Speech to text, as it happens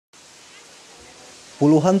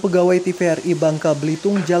Puluhan pegawai Tvri Bangka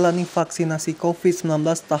Belitung jalani vaksinasi COVID-19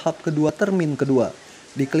 tahap kedua termin kedua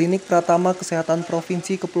di Klinik Pratama Kesehatan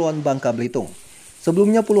Provinsi Kepulauan Bangka Belitung.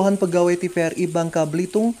 Sebelumnya puluhan pegawai Tvri Bangka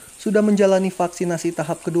Belitung sudah menjalani vaksinasi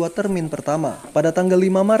tahap kedua termin pertama pada tanggal 5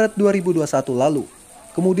 Maret 2021 lalu.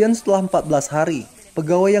 Kemudian setelah 14 hari,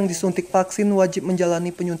 pegawai yang disuntik vaksin wajib menjalani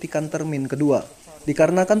penyuntikan termin kedua.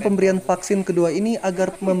 Dikarenakan pemberian vaksin kedua ini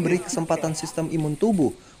agar memberi kesempatan sistem imun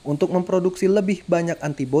tubuh untuk memproduksi lebih banyak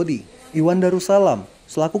antibodi. Iwan Darussalam,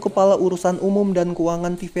 selaku Kepala Urusan Umum dan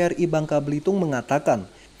Keuangan Tvri Bangka Belitung mengatakan,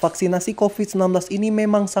 vaksinasi COVID-19 ini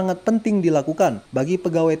memang sangat penting dilakukan bagi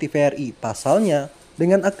pegawai Tvri. Pasalnya,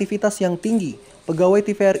 dengan aktivitas yang tinggi, pegawai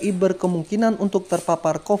Tvri berkemungkinan untuk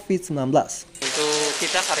terpapar COVID-19. Untuk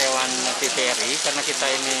kita karyawan Tvri, karena kita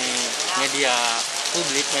ini media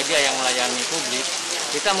publik, media yang melayani publik,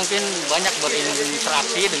 kita mungkin banyak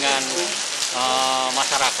berinteraksi dengan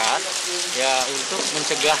masyarakat ya untuk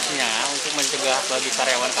mencegah bagi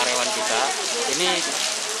karyawan-karyawan kita ini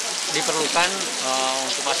diperlukan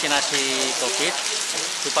untuk vaksinasi COVID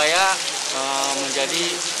supaya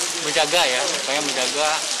menjaga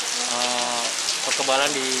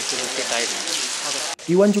kekebalan di tubuh kita ini.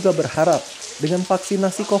 Iwan juga berharap dengan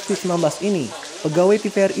vaksinasi COVID-19 ini, pegawai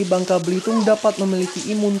Tvri Bangka Belitung dapat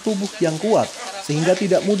memiliki imun tubuh yang kuat sehingga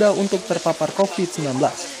tidak mudah untuk terpapar COVID-19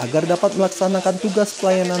 agar dapat melaksanakan tugas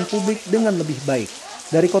pelayanan publik dengan lebih baik.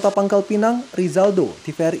 Dari Kota Pangkal Pinang, Rizaldo,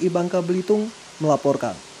 Tvri Bangka Belitung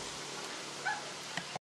melaporkan.